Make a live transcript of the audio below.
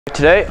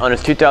Today on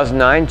this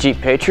 2009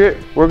 Jeep Patriot,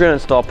 we're going to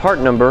install part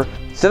number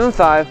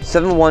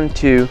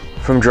 75712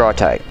 from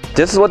Draw-Tite.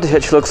 This is what the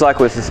hitch looks like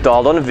when it's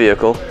installed on the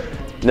vehicle.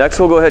 Next,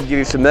 we'll go ahead and give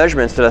you some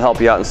measurements that'll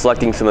help you out in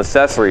selecting some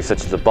accessories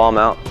such as a ball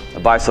mount, a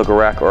bicycle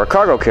rack, or a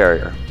cargo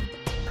carrier.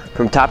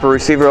 From top of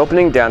receiver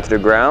opening down to the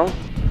ground,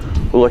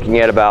 we're looking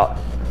at about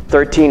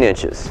 13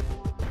 inches.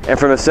 And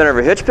from the center of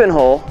a hitch pin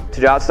hole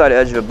to the outside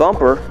edge of a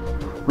bumper,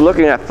 we're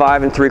looking at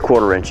 5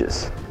 3/4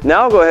 inches.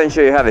 Now I'll go ahead and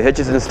show you how the hitch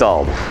is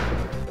installed.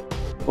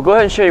 We'll go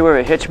ahead and show you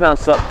where the hitch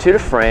mounts up to the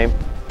frame.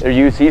 It'll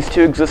use these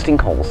two existing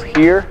holes,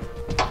 here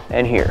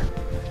and here.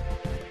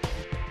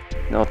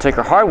 Now we'll take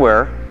our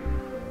hardware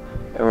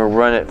and we'll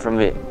run it from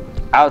the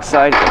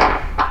outside in.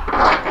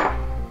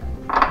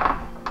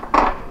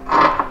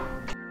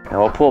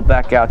 Now we'll pull it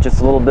back out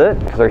just a little bit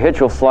because our hitch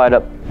will slide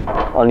up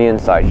on the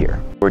inside here.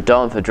 We're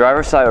done with the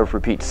driver's side. We'll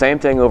repeat the same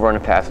thing over on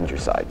the passenger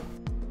side.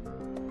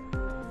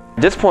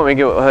 At this point, we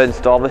go ahead and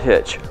install the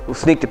hitch. We'll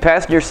sneak the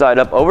passenger side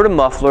up over the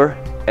muffler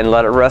and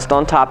let it rest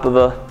on top of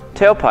the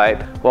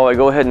tailpipe while we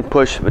go ahead and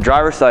push the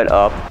driver's side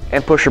up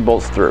and push our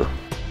bolts through.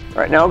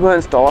 All right, now we'll go ahead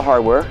and install our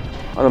hardware.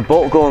 On the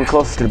bolt going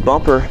closest to the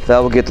bumper, that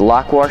will get the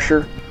lock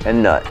washer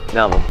and nut.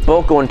 Now the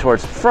bolt going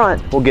towards the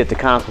front will get the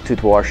conical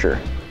tooth washer.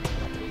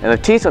 And the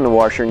teeth on the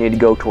washer need to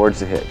go towards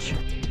the hitch.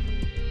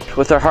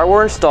 With our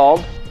hardware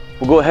installed,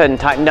 we'll go ahead and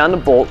tighten down the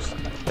bolts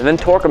and then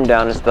torque them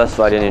down as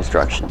specified in the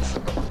instructions.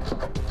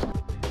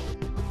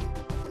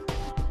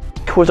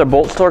 With our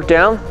bolts torqued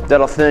down,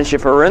 that'll finish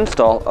it for our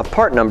install of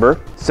part number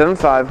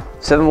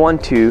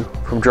 75712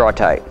 from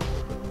Draw-Tite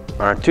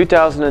on our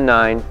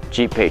 2009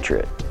 Jeep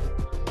Patriot.